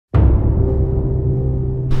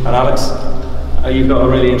And Alex, you've got a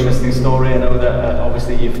really interesting story. I know that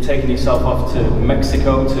obviously you've taken yourself off to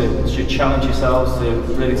Mexico to challenge yourselves, to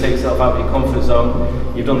really take yourself out of your comfort zone.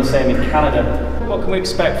 You've done the same in Canada. What can we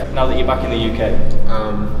expect now that you're back in the UK?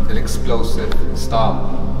 An explosive style,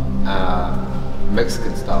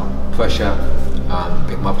 Mexican style, pressure,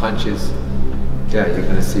 pick my punches. Yeah, you're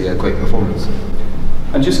going to see a great performance.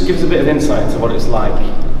 And just give us a bit of insight into what it's like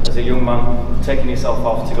as a young man taking yourself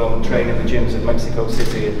off to go and train in the gyms of Mexico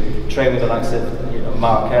City, train with the likes of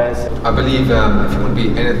Marquez. I believe if you want to be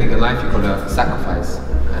anything in life, you've got to sacrifice.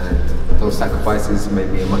 And those sacrifices make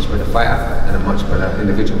me a much better fighter and a much better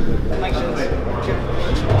individual.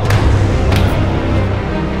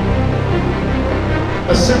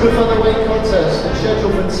 A super featherweight contest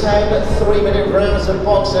scheduled for 10 3-minute rounds of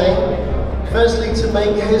boxing. Firstly, to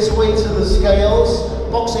make his way to the scales,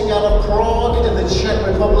 boxing out of Prague in the Czech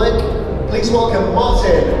Republic, please welcome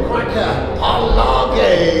Martin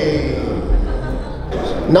Parlagi.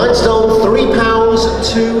 9 stone, 3 pounds,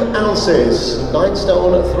 2 ounces. 9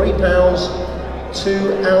 stone, 3 pounds,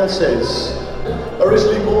 2 ounces.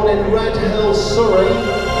 Originally born in Red Hill, Surrey,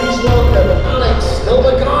 please welcome Alex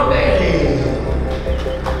Dilmaghani.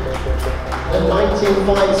 19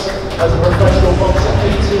 fights as a professional boxer,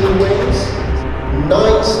 18 wins.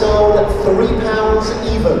 9 stone, 3 pounds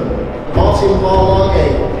even. Martin Parlagi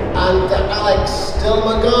and Alex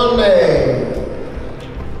Dilmaghani.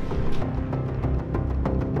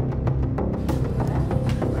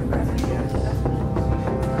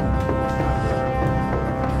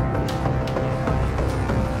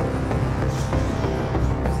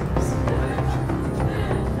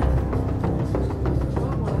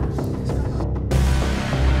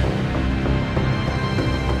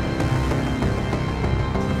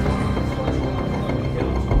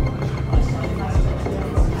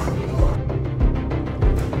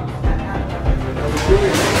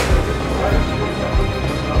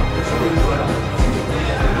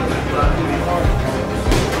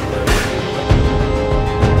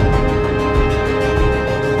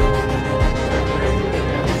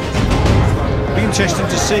 Interesting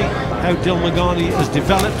to see how Dilmaghani has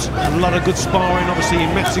developed. A lot of good sparring, obviously,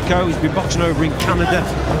 in Mexico. He's been boxing over in Canada.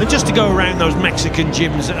 And just to go around those Mexican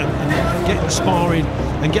gyms and get the sparring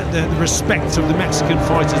and get the respect of the Mexican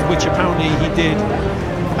fighters, which apparently he did,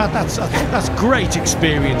 that's great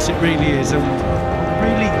experience, it really is. And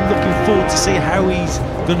really looking forward to see how he's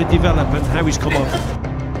going to develop and how he's come up.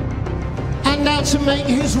 And now to make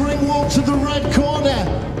his ring walk to the red corner,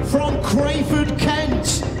 from Crayford,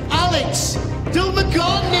 Kent, Alex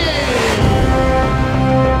Dilmaghani.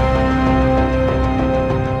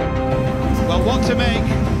 Well, what to make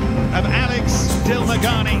of Alex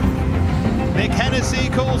Dilmaghani? Nick Hennessy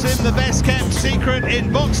calls him the best kept secret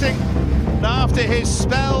in boxing. After his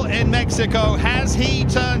spell in Mexico, has he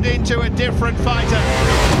turned into a different fighter?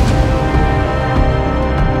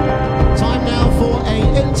 Time now for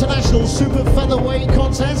an international super featherweight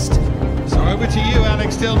contest. So over to you,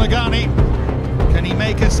 Alex Dilmaghani. Can he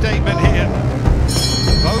make a statement here?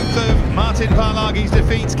 Both of Martin Parlagi's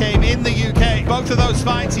defeats came in the UK. Both of those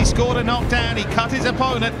fights, he scored a knockdown, he cut his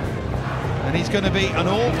opponent. And he's going to be an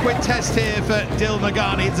all-quit test here for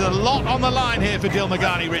Dilmaghani. There's a lot on the line here for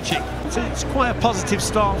Dilmaghani, Richie. It's quite a positive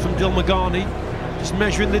start from Dilmaghani. Just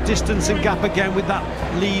measuring the distance and gap again with that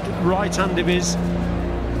lead right hand of his.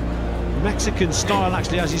 Mexican style,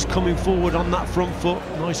 actually, as he's coming forward on that front foot.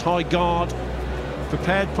 Nice high guard.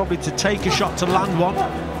 Prepared probably to take a shot to land one.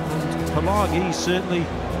 Parlagi, he's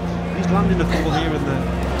landing a couple here and there.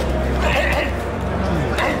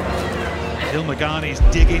 Dilmaghani's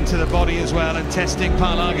digging to the body as well and testing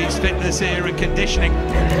Parlagi's fitness here and conditioning.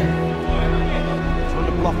 Trying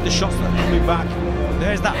to block the shots that are coming back.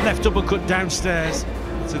 There's that left uppercut downstairs.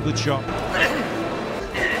 It's a good shot.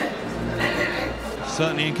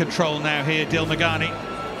 Certainly in control now here, Dilmaghani.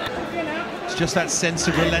 It's just that sense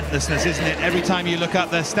of relentlessness, isn't it? Every time you look up,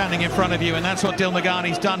 they're standing in front of you, and that's what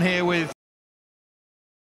Dilmaghani's done here with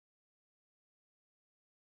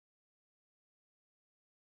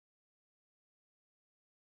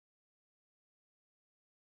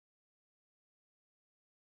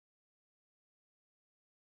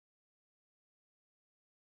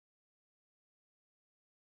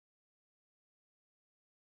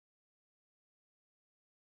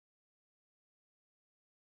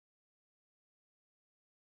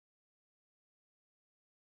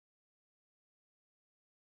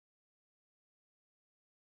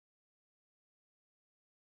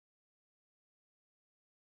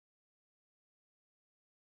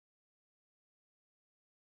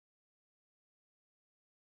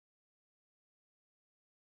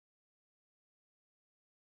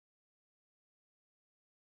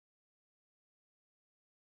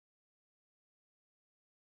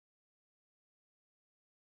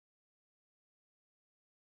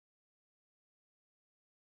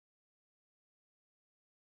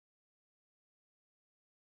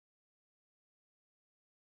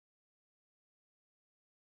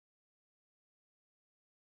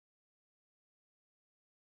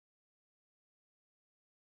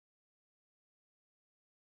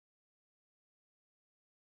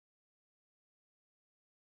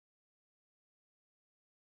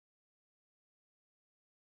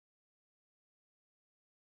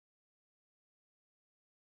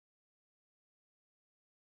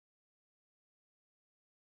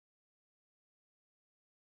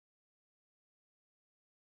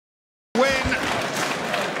Win.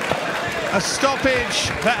 A stoppage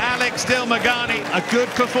for Alex Dilmaghani. A good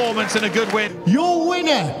performance and a good win. Your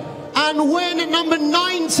winner and win number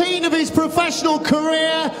 19 of his professional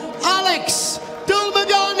career, Alex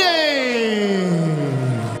Dilmaghani.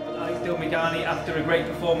 Alex Dilmaghani, after a great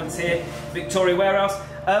performance here, Victoria Warehouse.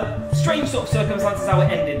 Strange sort of circumstances how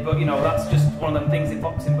it ended, but you know, that's just one of them things in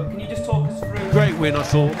boxing. But can you just talk us through? Great win, I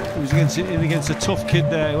thought. It was against a tough kid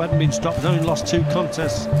there who hadn't been stopped, only lost 2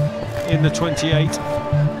 contests in the 28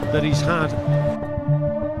 that he's had.